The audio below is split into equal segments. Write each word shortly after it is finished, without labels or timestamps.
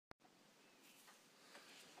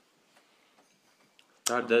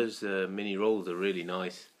Those mini rolls are really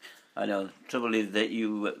nice. I know. Trouble is that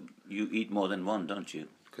you eat more than one, don't you?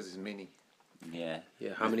 Because it's mini. Yeah.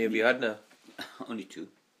 Yeah. How many have you had now? Only two.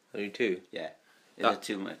 Only two. Yeah. Is that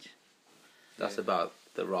too much? That's about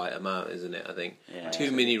the right amount, isn't it? I think Yeah.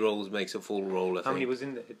 two mini rolls makes a full roll. I think. How many was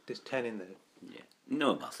in there? There's 10 in there. Yeah.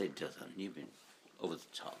 No, boss, it doesn't. You've been over the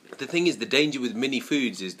top. The thing is, the danger with mini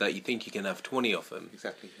foods is that you think you can have 20 of them.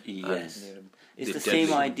 Exactly. Yes. It's the the same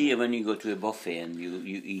deadly- idea when you go to a buffet and you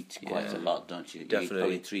eat quite Yeah. a lot, don't you? You eat Definitely.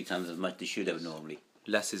 probably 3 times as much as you should have normally.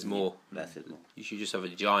 Less is more. Less is more. You should just have a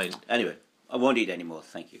giant. Anyway, I won't eat any more,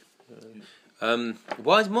 thank you.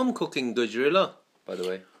 Why is Mum cooking gajrilla, by the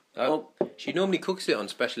way? Oh. She normally cooks it on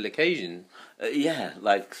special occasions. Yeah,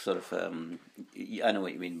 like sort of, I know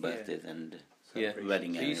what you mean, birthdays and Yeah.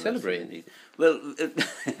 wedding So you anniversary. celebrating? Well,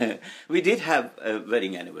 we did have a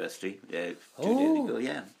wedding anniversary 2 days ago,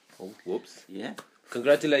 yeah. Oh, whoops. Yeah,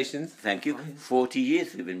 Congratulations. thank you. 40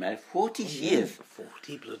 years we've been married. 40 years.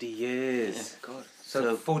 40 bloody years. God. So-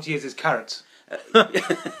 So 40 years is carrots.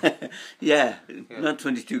 Yeah, not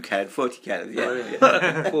 22 carat, 40 carat,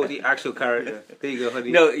 yeah. 40 actual carat. There you go,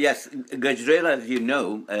 honey. No, yes, Gajrela, as you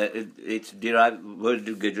know, it's derived, word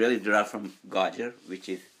Gajrela is derived from Gajar, which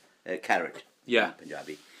is carrot Yeah. in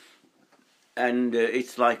Punjabi. And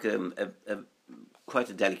it's like quite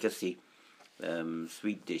a delicacy,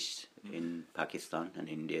 sweet dish in Pakistan and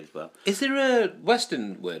India as well. Is there a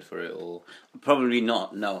Western word for it, or Probably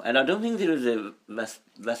not, no. And I don't think there is a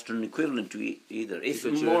Western equivalent to it either. It's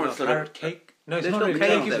Gajrela. more sort of... Carrot cake? No, it's there's not no really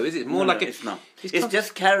cake cake. though, is it? More No, like a. it's not. it's It's com-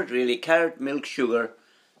 just carrot, really. Carrot, milk, sugar,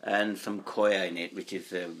 and some koya in it, which is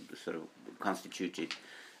sort of constituted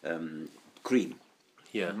cream.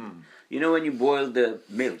 Yeah. You know when you boil the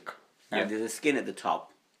milk and Yeah. there's a skin at the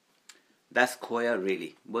top? That's koya,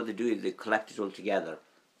 really. What they do is they collect it all together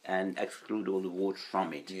and exclude all the water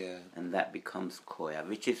from it. Yeah. And that becomes koya,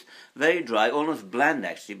 which is very dry, almost bland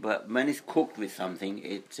actually, but when it's cooked with something,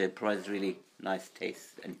 it provides really nice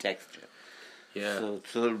taste and texture. Yeah.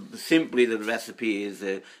 So simply the recipe is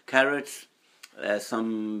carrots,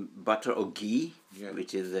 some butter or ghee, Yeah.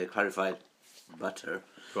 which is clarified butter.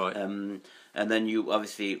 Right. And then you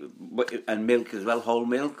obviously, and milk as well, whole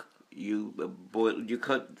milk. You boil,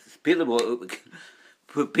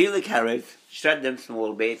 peel the carrots, shred them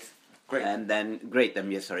small bits, Grate and then grate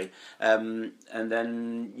them. Yes, sorry. And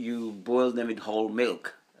then you boil them with whole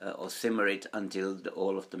milk, or simmer it until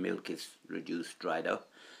all of the milk is reduced, dried up,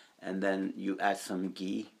 and then you add some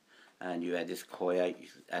ghee, and you add this koya, you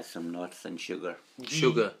add some nuts and sugar.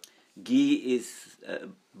 Sugar. Ghee is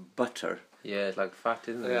butter. Yeah, it's like fat,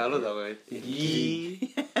 isn't it? Yeah, I love that word.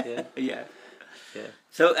 Ghee. Yeah. Yeah. Yeah.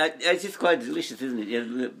 So it's just quite delicious, isn't it? Yeah,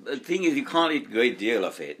 the thing is, you can't eat a great deal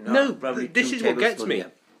of it. No, probably this 2 is what gets tablespoons, me.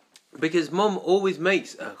 yeah. Because Mum always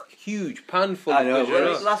makes a huge pan full I of know.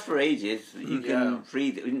 Well, it gajrela. lasts for ages. You can Yeah.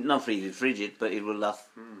 freeze it, not freeze it, fridge it, but it will last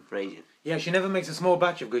for ages. Yeah, she never makes a small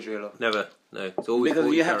batch of gajrela. Never. No, it's always Because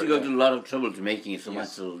 40 you have to go carats. to a lot of trouble to making it, so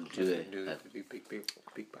Yes. much to do it. Do the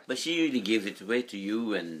big batch. But she usually gives it away to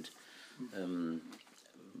you, and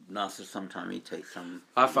Nasser sometimes he takes some.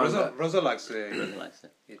 I found that. Rosa likes Likes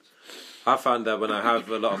it. it. I found that when I have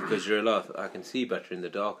a lot of gajrela, I can see better in the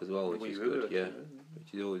dark as well, which Well, is you good. would, Yeah, yeah.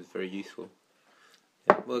 which is always very useful.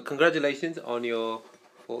 Yeah. Well, congratulations on your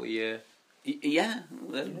 40-year. Yeah.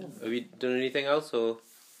 Well, Have you done anything else, or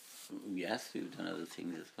yes, we've done other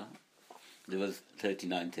things as well. There was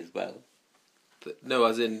 39th as well. no?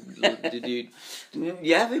 As in, did you?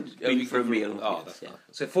 Yeah, we've Have been you for a gone meal. Oh, yes, that's yeah. nice.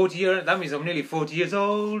 So 40 years, that means I'm nearly 40 years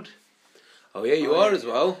old. Oh yeah, you are as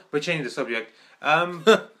well. We're changing the subject.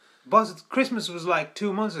 Boss, Christmas was like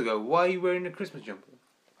 2 months ago. Why are you wearing a Christmas jumper?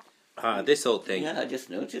 This old thing. Yeah, I just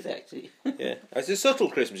noticed actually. Yeah, it's a subtle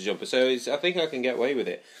Christmas jumper, so I think I can get away with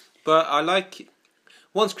it. But I like,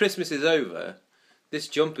 once Christmas is over, this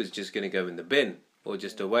jumper's just going to go in the bin or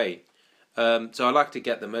just away. So I like to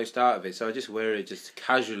get the most out of it, so I just wear it just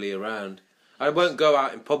casually around. I won't go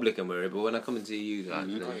out in public and wear it, but when I come and see you guys,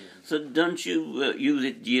 So don't you use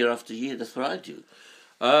it year after year? That's what I do.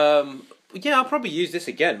 yeah, I'll probably use this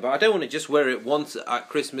again, but I don't want to just wear it once at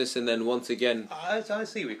Christmas and then once again. I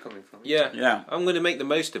see where you're coming from. Yeah, Yeah. I'm going to make the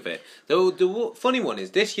most of it. The funny one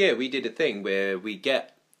is, this year we did a thing where we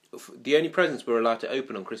get, the only presents we're allowed to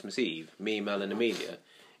open on Christmas Eve, me, Mel and Amelia,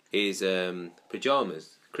 is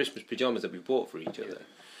pyjamas, Christmas pyjamas that we bought for each other.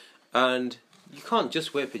 And you can't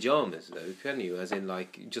just wear pyjamas though, can you? As in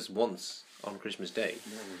like just once on Christmas Day.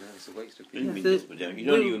 No, it's a waste of What do you people. mean just pajamas? You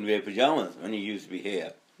don't even wear pajamas when you used to be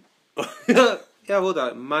here. Yeah, well,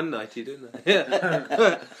 that man nighty, didn't I?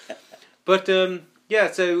 Yeah. But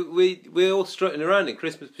yeah, so we're all strutting around in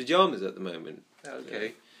Christmas pyjamas at the moment.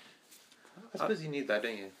 Okay. I suppose you need that,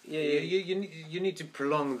 don't you? Yeah, You need to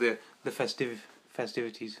prolong the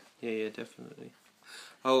festivities. Yeah, definitely.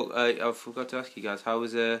 Oh, I forgot to ask you guys, how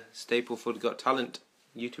was Stapleford Got Talent?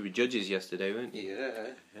 You two were judges yesterday, weren't you?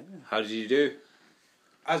 Yeah. How did you do?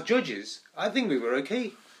 As judges, I think we were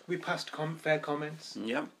okay. We passed fair comments.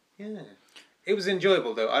 Yeah. Yeah. It was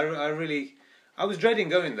enjoyable though. I was dreading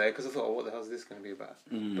going there because I thought, oh, what the hell is this going to be about?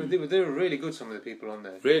 But they were really good. Some of the people on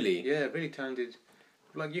there. Really? Yeah, really talented.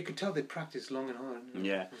 Like you could tell they practiced long and hard.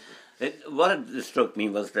 Yeah. What struck me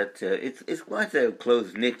was that it's quite a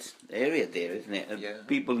close knit area there, isn't it? Yeah.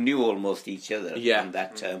 People knew almost each other. Yeah. On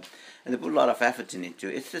that, and they put a lot of effort in it too.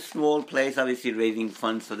 It's a small place, obviously raising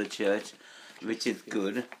funds for the church, which is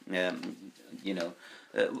good. You know.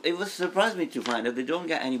 It was surprised me to find out they don't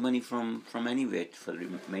get any money from anywhere for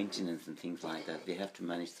maintenance and things like that. They have to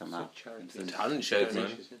manage somehow. Talent show, man.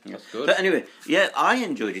 Yeah. That's good. But anyway, yeah, I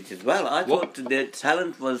enjoyed it as well. I thought the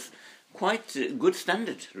talent was quite good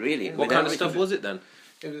standard, really. Yeah. What kind of stuff was it then?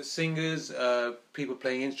 It was singers, people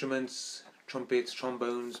playing instruments, trumpets,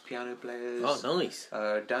 trombones, piano players. Oh, nice.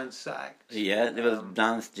 Dance acts. Yeah, there was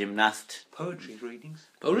dance, gymnast. Poetry readings.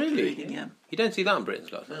 Oh, really? Yeah. You don't see that in Britain's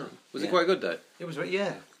Got Talent. Was it Yeah. quite good though? It was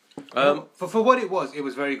yeah. For what it was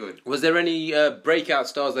very good. Was there any breakout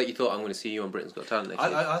stars that you thought, I'm going to see you on Britain's Got Talent next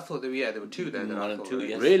year? I thought there were two there. That One I and thought two, were-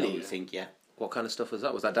 yes. Really? I think, yeah. What kind of stuff was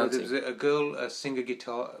that? Was that Well, dancing? there was a girl, a singer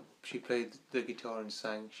guitar. She played the guitar and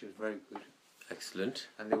sang. She was very good. Excellent.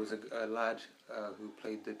 And there was a lad who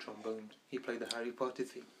played the trombone. He played the Harry Potter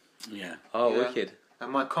theme. Yeah. Oh, Yeah. wicked.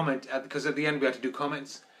 And my comment, because at the end we had to do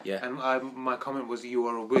comments. Yeah. And my comment was, "You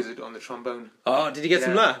are a wizard" on the trombone. Oh, did you get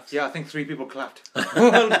some laughs? Yeah, I think 3 people clapped.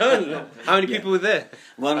 Well done. How many people were there?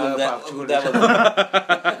 One was about that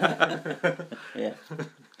 200. was yeah.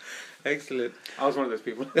 Excellent. I was one of those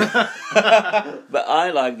people. But I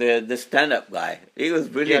like the stand up guy. He was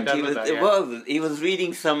brilliant. Yeah, that was He was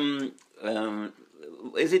reading some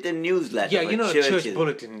is it a newsletter? Yeah, you know, churches? church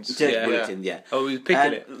bulletins. Church Yeah. bulletin, yeah. Oh, he was picking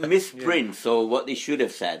And it. misprint, so what he should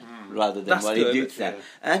have said rather than That's what good. he did say. Yeah.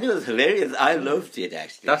 And it was hilarious. I loved it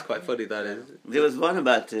actually. That's quite funny, that is. There was one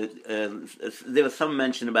about there was some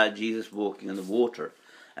mention about Jesus walking on the water,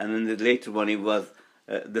 and then the later one it was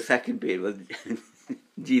the second bit was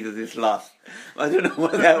Jesus is lost. I don't know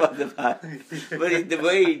what that was about, but the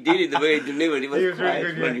way he did it, the way he delivered it was, He was quite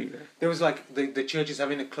really good, funny. yeah. There was like the church is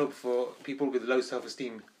having a club for people with low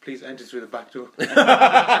self-esteem. Please enter through the back door. Yeah,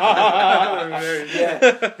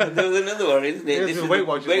 and there was another one, isn't it? Yes, This the is Weight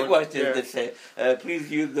Watchers Weight one. Watchers Yeah. that say,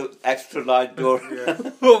 please use the extra large door.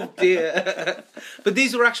 Oh, dear. But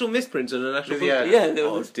these were actual misprints on an actual book? Yeah. Yeah, there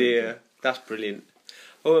Oh, was dear. That's brilliant.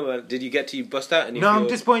 Oh, man, did you get to bust out any No, of I'm your...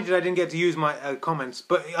 disappointed I didn't get to use my comments.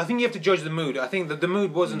 But I think you have to judge the mood. I think that the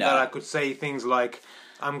mood wasn't No. that I could say things like,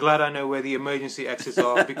 "I'm glad I know where the emergency exits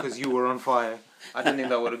are because you were on fire." I didn't think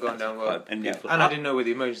that would have gone down well. and And I didn't know where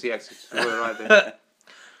the emergency exits were either.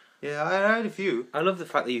 Yeah, I had a few. I love the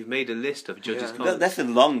fact that you've made a list of judges' Yeah. comments. That's a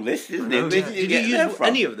long list, isn't I it? know, Where yeah. did Did get you that use from?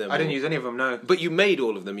 any of them? I didn't or- use any of them, no. But you made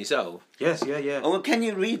all of them yourself? Yes, yeah. Oh, well, can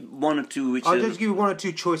you read one or two which I'll are... just give you one or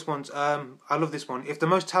two choice ones. I love this one. If the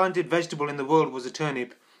most talented vegetable in the world was a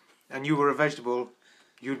turnip, and you were a vegetable,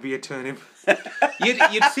 you'd be a turnip.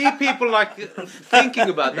 You'd see people like thinking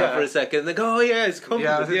about that Yeah. for a second and they go, oh yeah, it's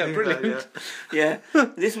confident. Yeah, think brilliant. that, Yeah,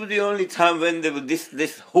 this was the only time when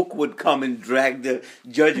this hook would come and drag the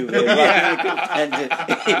judge away. If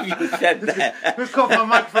you said that. Let's call my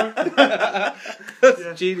microphone.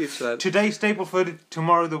 That's genius, man. Today Stapleford,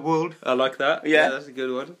 tomorrow the world. I like that. Yeah. That's a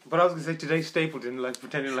good one. But I was going to say today Stapleton, like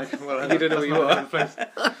pretending like, well, You don't know that's who you not are. the place.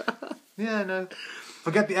 Yeah, no.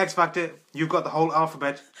 Forget the X Factor. You've got the whole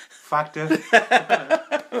alphabet factor.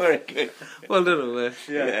 Very good. Well done, Omer.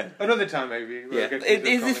 Yeah. Another time, maybe. We'll Yeah. get to the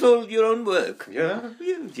Is this comments. all your own work? Yeah.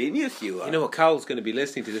 You genius you are. You know what? Carl's going to be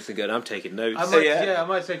listening to this and going, I'm taking notes. I might, yeah. I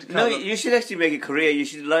might say to No, Carl, you should actually make a career. You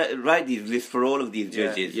should write these lists for all of these Yeah.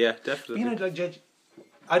 judges. Yeah, definitely. you know, like judge.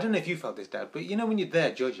 I don't know if you felt this, Dad, but you know when you're there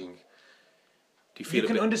judging, Do you feel you a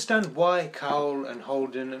can bit... understand why Cowell and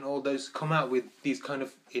Holden and all those come out with these kind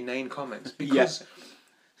of inane comments because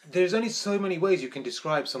there's only so many ways you can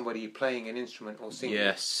describe somebody playing an instrument or singing.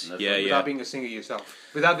 Yes. That's Yeah, right. Without yeah. being a singer yourself,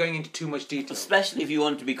 without going into too much detail. Especially if you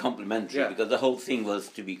want to be complimentary, Yeah. because the whole thing was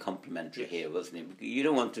to be complimentary Yes. here, wasn't it? You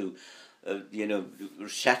don't want to,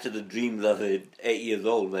 shatter the dreams of an 8 years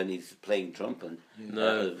old when he's playing trumpet.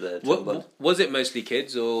 No. Trombone. Was it mostly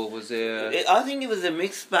kids or was there... I think it was a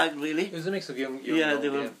mixed bag, really. It was a mix of young Yeah, and old, they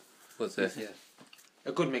were- Was there? yeah.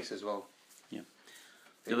 A good mix as well.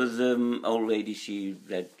 There was old lady. She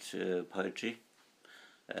read poetry.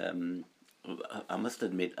 I must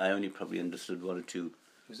admit, I only probably understood one or two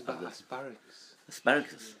was about asparagus.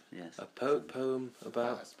 Asparagus, yes. A poem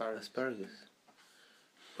about asparagus.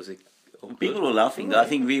 Was it? People were laughing. I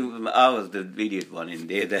think I was the idiot one in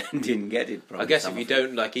there that didn't get it. I guess if you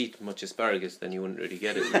don't eat much asparagus, then you wouldn't really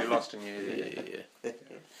get it. You're lost in your Yeah.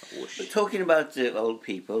 But talking about old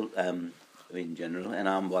people in general, and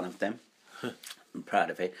I'm one of them. I'm proud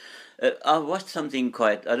of it. I watched something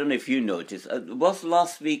quite. I don't know if you noticed. It was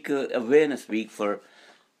last week Awareness Week for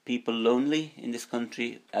people lonely in this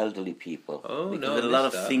country, elderly people. Oh, because no, there are a lot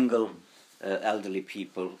of that. single elderly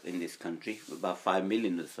people in this country, about 5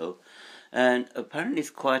 million or so. And apparently it's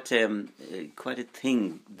quite a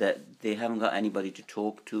thing that they haven't got anybody to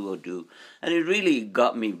talk to or do. And it really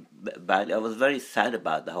got me bad. I was very sad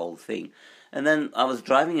about the whole thing. And then I was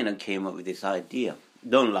driving and I came up with this idea.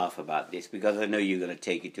 Don't laugh about this because I know you're going to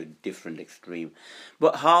take it to a different extreme.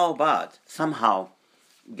 But how about somehow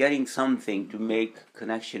getting something to make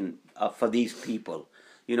connection for these people?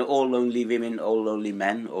 You know, all lonely women, all lonely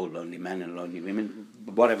men and lonely women,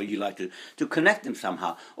 whatever you like to connect them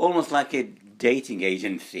somehow. Almost like a dating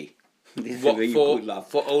agency. This is where you could laugh.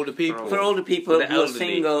 For older people? For older people For the who are elderly.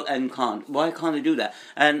 single and can't. Why can't they do that?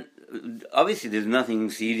 And obviously there's nothing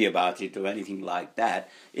seedy about it or anything like that.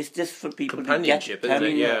 It's just for people Companionship, to get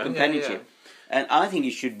isn't it? Yeah. companionship. And I think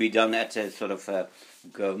it should be done at a sort of a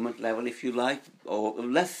government level, if you like. Or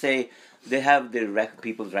let's say they have the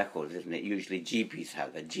people's records, isn't it? Usually GPs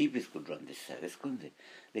have that. GPs could run this service, couldn't they?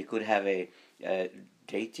 They could have a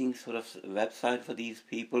dating sort of website for these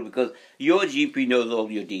people because your GP knows all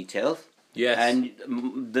your details. Yes.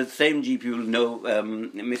 And the same GP will know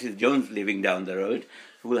Mrs. Jones living down the road,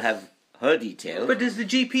 who will have her details. But does the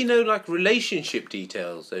GP know relationship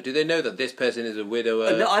details though? Do they know that this person is a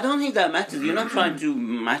widower? No, I don't think that matters. You're not trying to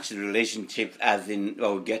match the relationships as in,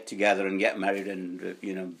 get together and get married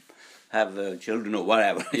and, have children or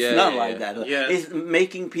whatever. It's not like that. Yeah. It's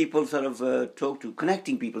making people sort of talk to,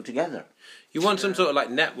 connecting people together. You want some sort of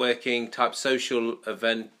networking type social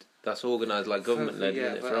event that's organised government-led,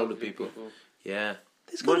 isn't it, for older people? Yeah.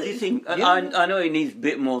 What do you think? Yeah. I know it needs a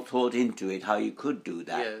bit more thought into it, how you could do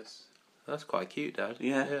that. Yes. That's quite cute, Dad.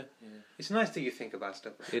 Yeah. It's nice that you think about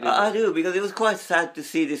stuff. It is. I do, because it was quite sad to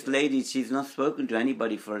see this lady. She's not spoken to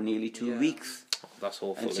anybody for nearly 2 weeks. That's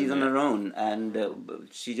awful. And she's isn't on it? her own, and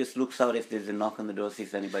she just looks out if there's a knock on the door, see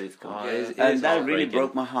if anybody's coming. Oh, it is And that really heartbreaking.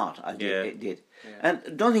 broke my heart. It did. Yeah.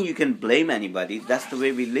 And don't think you can blame anybody. That's the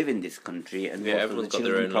way we live in this country. And Yeah, most of everyone's the got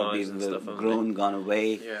their children own probably lives and stuff, haven't grown, gone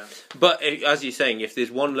away. Yeah. But as you're saying, if there's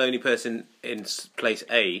one lonely person in place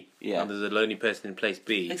A Yeah. and there's a lonely person in place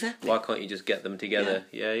B, Exactly. why can't you just get them together?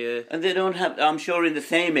 Yeah. And they don't have, I'm sure in the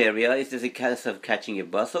same area, if there's a case of catching a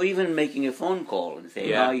bus or even making a phone call and saying,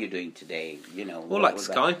 Yeah. how are you doing today? Or what was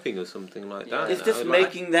that? Skyping or something like that. It's just now.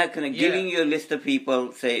 making that kind of, giving you a list of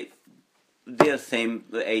people, say, they're same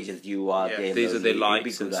age as you are. Yeah. they're These are their lonely. It'd be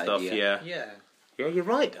likes a and good stuff, idea. Yeah. Yeah, you're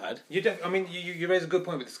right, Dad. You raise a good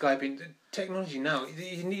point with the Skyping. The technology now,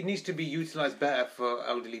 it needs to be utilised better for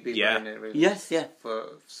elderly people, Yeah. isn't it, really? Yes, yeah. For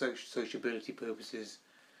sociability purposes,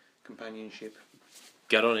 companionship.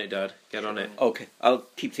 Get on it, Dad. Get on it. Okay, I'll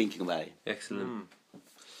keep thinking about it. Excellent.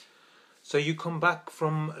 So you come back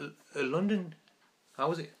from London. How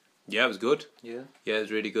was it? Yeah, it was good. Yeah. Yeah, it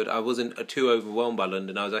was really good. I wasn't too overwhelmed by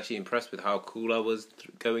London. I was actually impressed with how cool I was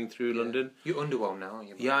going through London. You're underwhelmed now, aren't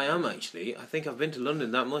you? Yeah, I am actually. I think I've been to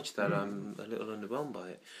London that much that I'm a little underwhelmed by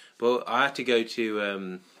it. But I had to go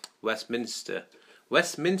to Westminster.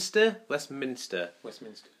 Westminster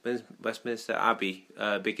Abbey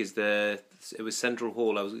because it was Central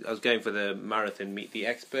Hall. I was going for the marathon Meet the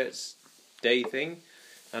Experts Day thing,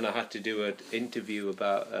 and I had to do an interview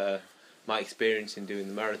about my experience in doing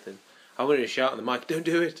the marathon. I wanted to shout on the mic, "Don't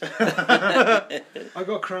do it!" I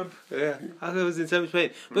got cramp. Yeah, I was in so much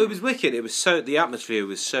pain, but it was wicked. It was the atmosphere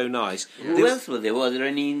was so nice. Who else was there? Was there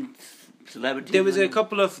any celebrities? There was a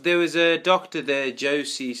couple of. There was a doctor there,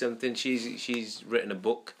 Josie something. She's written a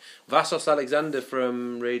book. Vassos Alexander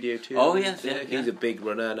from Radio 2. Oh, yes, he's yeah. a big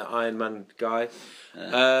runner and an Ironman guy.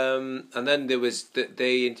 And then there was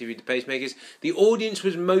they interviewed the pacemakers. The audience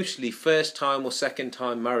was mostly first time or second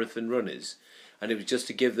time marathon runners, and it was just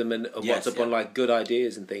to give them a Yes, what's up yeah. on good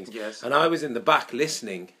ideas and things. Yes. And I was in the back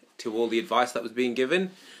listening to all the advice that was being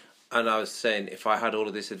given, and I was saying if I had all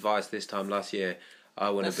of this advice this time last year, I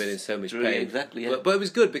wouldn't have been in so much really pain. exactly, yeah. But it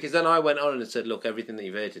was good because then I went on and said, look, everything that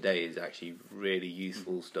you've heard today is actually really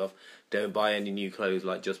useful stuff. Don't buy any new clothes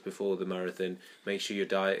just before the marathon. Make sure your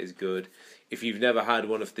diet is good. If you've never had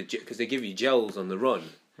one of because they give you gels on the run,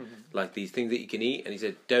 like these things that you can eat, and he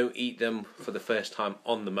said don't eat them for the first time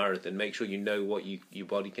on the marathon. Make sure you know what your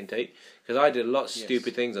body can take. Because I did a lot of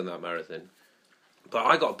stupid things on that marathon, but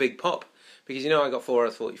I got a big pop Because I got 4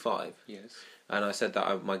 hours 45, Yes. and I said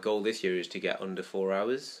that my goal this year is to get under 4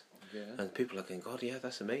 hours. Yeah. And people are going, God, yeah,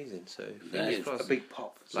 that's amazing. So That fingers is crossed. A big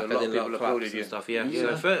pop. So Like a lot I of did a people lot of claps applauded and you. stuff. Yeah.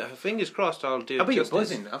 Yeah. So fingers crossed, I'll do. I bet you're justice.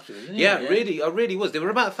 buzzing after this. Yeah, Yeah. I really was. There were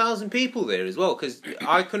about 1,000 people there as well, because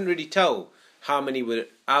I couldn't really tell how many were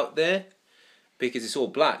out there because it's all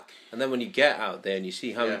black. And then when you get out there and you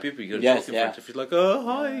see how many Yeah. people you're Yes, talking yeah. to, it's like, oh,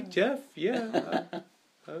 hi, Jeff. Yeah,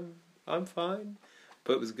 I'm fine.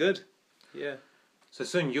 But it was good. Yeah. So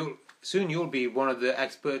soon you'll be one of the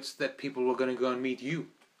experts that people are going to go and meet you.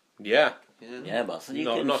 Yeah. Yeah, but so you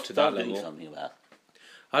Not- can not to start that doing level. something about.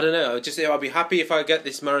 I don't know. I'll be happy if I get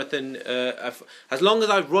this marathon. As long as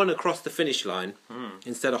I run across the finish line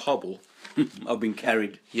instead of hobble. I've been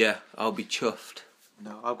carried. Yeah, I'll be chuffed.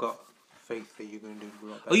 No, I've got faith that you're going to do a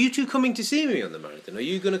lot better. Are you two coming to see me on the marathon? Are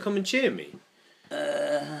you going to come and cheer me?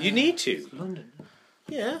 You need to. London.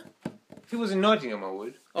 Yeah. If it was in Nottingham, I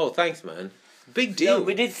would. Oh, thanks, man. Big deal. No,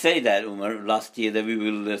 we did say that, Umar, last year that we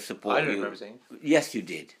will support I you. don't remember saying. Yes, you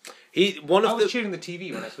did. One I of was the. cheering the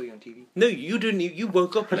TV when I saw you on TV. No, you didn't. You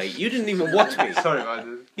woke up late. You didn't even watch me. Sorry about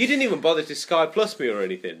this. You didn't even bother to Sky Plus me or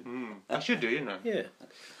anything. I should do, you know. Yeah.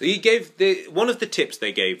 He gave one of the tips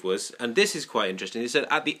they gave was, and this is quite interesting. He said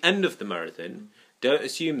at the end of the marathon, don't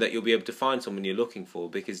assume that you'll be able to find someone you're looking for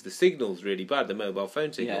because the signal's really bad, the mobile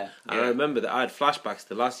phone signal. Yeah. And I remember that I had flashbacks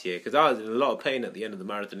to last year because I was in a lot of pain at the end of the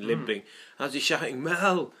marathon, limping. I was just shouting,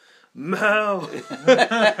 Mel, Mel.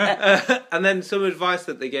 And then some advice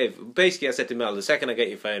that they gave. Basically, I said to Mel, the second I get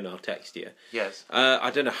your phone, I'll text you. Yes. I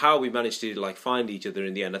don't know how we managed to find each other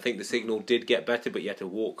in the end. I think the signal did get better, but you had to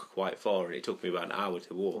walk quite far, and it took me about an hour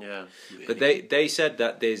to walk. Yeah. But they said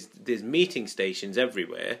that there's meeting stations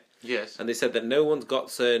everywhere, Yes. and they said that no one's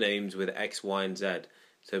got surnames with X, Y, and Z.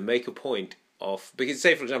 So make a point of because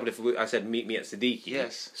say for example if I said meet me at Siddiqui,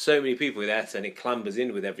 Yes. so many people with S and it clambers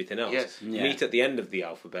in with everything else. Yes. Yeah. Meet at the end of the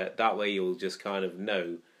alphabet. That way you'll just kind of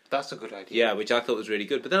know. That's a good idea. Yeah, which I thought was really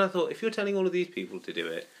good. But then I thought if you're telling all of these people to do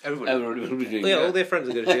it, Everybody. Everybody will be doing yeah, that. all their friends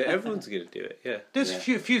are going to do it. Everyone's going to do it. Yeah. There's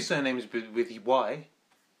Yeah. few surnames with Y.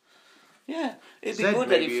 Yeah, it'd be Z good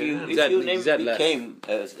that if maybe, you yeah. if Z- your name Z less.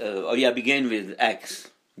 became began with X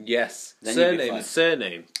Yes. Then you'll be Surname fine. is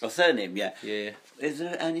surname. or surname. Yeah, Yeah. is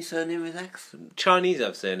there any surname with X? Chinese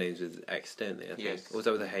have surnames with X, don't they? I think. Yes. Or was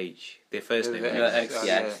that with a H? Their first Yeah, name. the is No, X. X,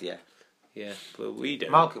 yeah. X, yeah. Yeah, but we don't.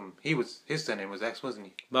 Malcolm. His surname was X, wasn't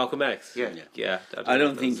he? Malcolm X. Yeah. Yeah. Yeah. I don't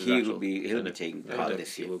know if think that's he his will actual- be. I He'll don't be know. taking I don't part think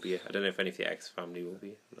this he year. will be. I don't know if any of the X family will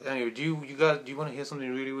be. Anyway, do you want to hear something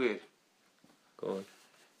really weird? Go on.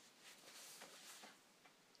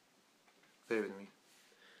 Bear with me.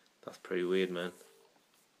 That's pretty weird, man.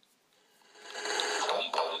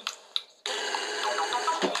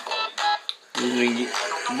 Who's ringing?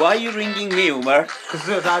 Why are you ringing me, Umar? Because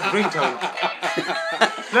that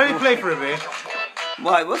ringtone. Let me play for a bit.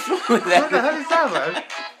 Why? What's wrong with What the that? hell is that, man?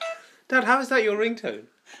 Dad, how is that your ringtone?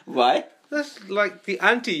 Why? That's like the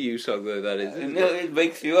anti-you song, though. That is. isn't No, it? it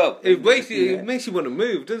wakes you up. It makes you. Yeah. It makes you want to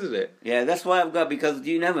move, doesn't it? Yeah, that's why I've got, because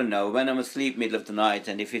you never know when I'm asleep middle of the night,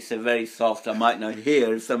 and if it's a very soft, I might not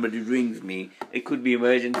hear if somebody rings me. It could be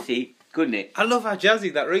emergency, couldn't it? I love how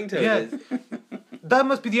jazzy that ringtone Yeah. is. That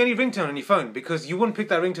must be the only ringtone on your phone because you wouldn't pick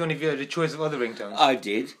that ringtone if you had a choice of other ringtones. I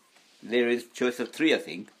did. There is choice of 3, I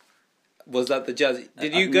think. Was that the jazzy?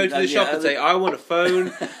 Did you go to the yeah, shop and say, "I want a phone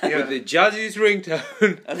with the jazziest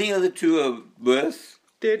ringtone"? I think the other 2 are worse.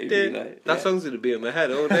 If you like, That yeah. song's gonna be in my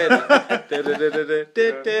head all day.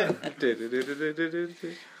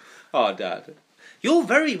 Oh, Dad, you're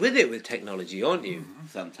very with it with technology, aren't you?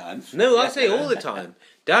 Sometimes. No, I say all the time.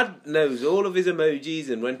 Dad knows all of his emojis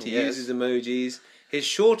and when to Yes. use his emojis. His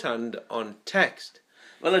shorthand on text.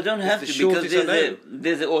 Well, I don't have the to because shortest I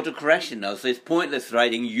there's an autocorrection now, so it's pointless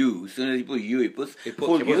writing you. As soon as you put you, it puts It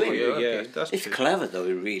full puts you you in. yeah, okay. that's It's true. clever though,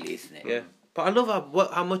 it really, isn't it? Yeah, but I love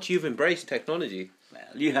how much you've embraced technology. Well,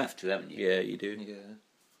 you have to, haven't you? Yeah, you do. Yeah.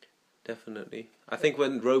 Definitely. I think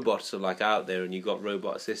when robots are like out there and you got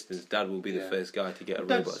robot assistants, Dad will be the Yeah. first guy to get a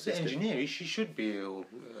Dad's robot the assistant. engineer. He should be all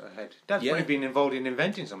ahead. Dad's Yeah. probably been involved in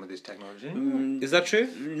inventing some of this technology. Mm, Is that true?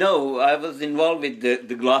 no, I was involved with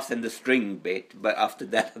the glass and the string bit, but after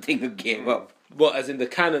that I think I gave up. What, as in the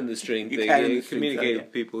can and the string You thing? can and Yeah, the string, communicate yeah.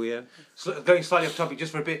 with people, yeah. So, going slightly off topic,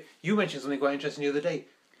 just for a bit, you mentioned something quite interesting the other day.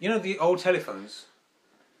 You know the old telephones?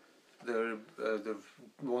 The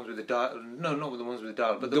ones with the dial. No, not with the ones with the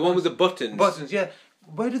dial, but The one with the buttons. buttons. Yeah.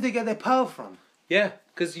 Where do they get their power from? Yeah,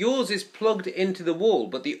 because yours is plugged into the wall,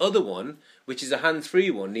 but the other one, which is a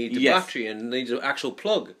hands-free one, needs a Yes. battery and needs an actual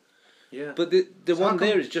plug. Yeah. But the So one how come-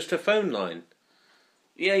 there is just a phone line.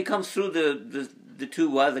 Yeah, it comes through the 2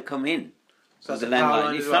 wires that come in. So So the that's a power landline.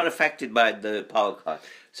 line It's as not well? affected by the power cut.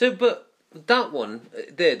 So, but That one,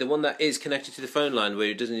 there, the one that is connected to the phone line where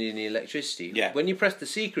it doesn't need any electricity. Yeah. When you press the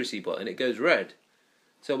secrecy button, it goes red.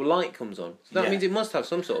 So a light comes on. So that Yeah. means it must have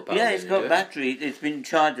some sort of power. Yeah, it's in got it. battery. It's been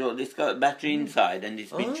charged. It's got a battery inside, and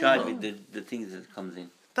it's been charged Oh. with the things that comes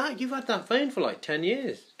in. You've had that phone for like 10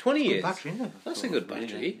 years, 20 years. Battery, isn't it? That's a good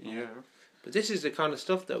battery. Yeah. But this is the kind of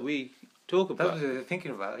stuff that we talk That about. was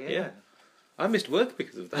thinking about. Yeah. Yeah. I missed work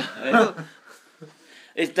because of that.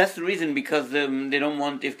 That's the reason, because they don't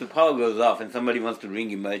want, if the power goes off and somebody wants to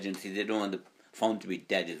ring emergency, they don't want the phone to be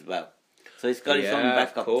dead as well. So it's got its own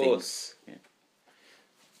backup of course. thing.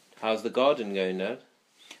 How's the garden going now?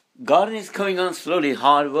 Garden is going on slowly,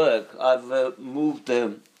 hard work. I've moved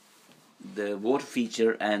the water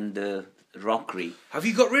feature and the rockery. Have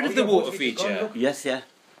you got rid of the water feature? Yes, yeah.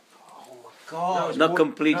 Oh my God. Not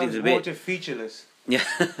complete, it's a bit. Water featureless. Yeah.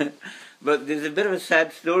 But there's a bit of a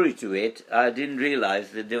sad story to it. I didn't realise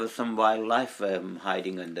that there was some wildlife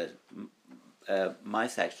hiding under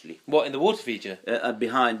mice, actually. What, in the water feature?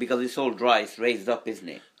 Behind, because it's all dry, it's raised up, isn't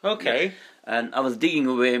it? Okay. And I was digging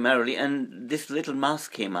away merrily, and this little mouse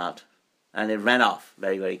came out, and it ran off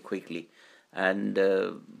very, very quickly. And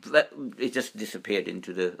it just disappeared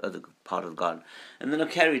into the other part of the garden. And then I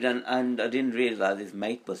carried on, and I didn't realise his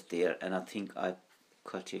mate was there, and I think I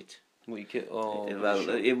cut it.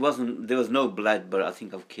 It wasn't. There was no blood, but I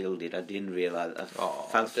think I've killed it. I didn't realise. I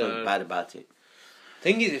felt so bad about it.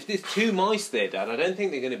 Thing is, if there's two mice there, Dad, I don't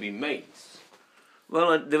think they're going to be mates.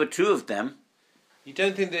 Well, there were two of them. You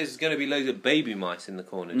don't think there's going to be loads of baby mice in the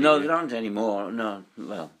corner? No, there aren't anymore. No,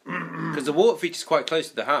 well, because the water feature's quite close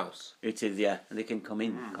to the house. it is. Yeah, they can come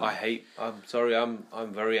in. I'm sorry. I'm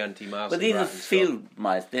very anti-mouse. But and these are rat and stuff. field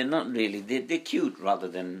mice. They're not really. They're cute rather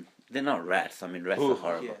than. They're not rats. I mean, rats are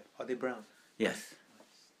horrible. Yeah. Are they brown? Yes.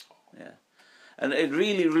 Yeah. And it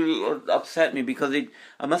really, really upset me, because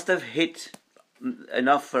I must have hit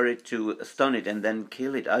enough for it to stun it and then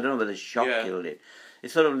kill it. I don't know whether shock killed it.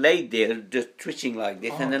 It sort of laid there just twitching like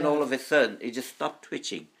this, and then all of a sudden it just stopped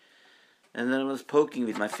twitching. And then I was poking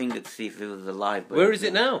with my finger to see if it was alive. But Where is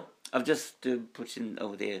it now? I've just put it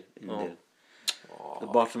over there in the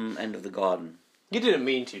bottom end of the garden. You didn't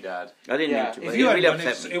mean to, Dad. I didn't mean to, but If it you had really done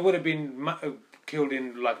upset it, me. it would have been killed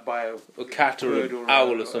in like by A cat or bird an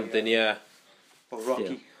owl or a- something, yeah. or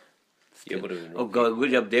Rocky. Yeah, would have been. Oh God,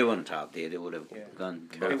 good job they weren't out there. They would have gone.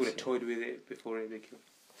 They would have toyed with it before they killed.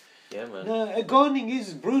 Yeah, man. No, gardening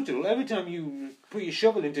is brutal. Every time you put your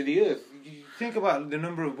shovel into the earth, you think about the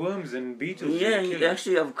number of worms and beetles. Yeah, you kill.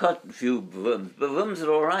 actually, I've caught a few worms, but worms are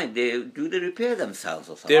all right. They repair themselves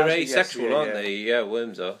or something? They're Actually, yes, asexual, yeah, aren't yeah. they? Yeah,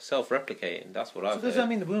 worms are self-replicating. That's what So I've does heard. that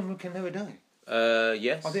mean the worm can never die?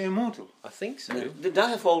 Yes. Are they immortal? I think so. They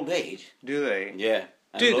die of old age. Do they? Yeah,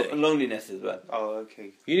 and Do they? loneliness as well. Oh,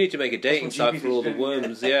 okay. You need to make a dating what site GPs for all the do.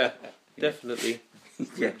 worms. Yeah, definitely.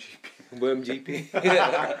 Yeah. Worm GP.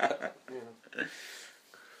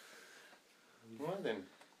 Well then.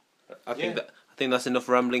 I think that's enough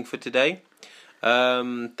rambling for today.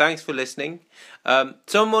 Thanks for listening.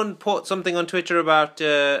 Someone put something on Twitter about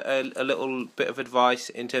a little bit of advice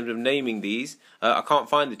in terms of naming these. I can't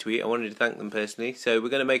find the tweet. I wanted to thank them personally. So we're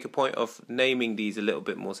going to make a point of naming these a little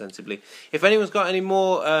bit more sensibly. If anyone's got any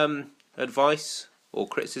more advice or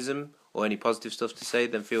criticism or any positive stuff to say,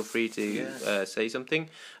 then feel free to say something.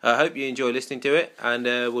 I hope you enjoy listening to it, and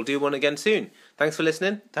we'll do one again soon. Thanks for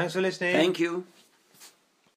listening. Thanks for listening. Thank you.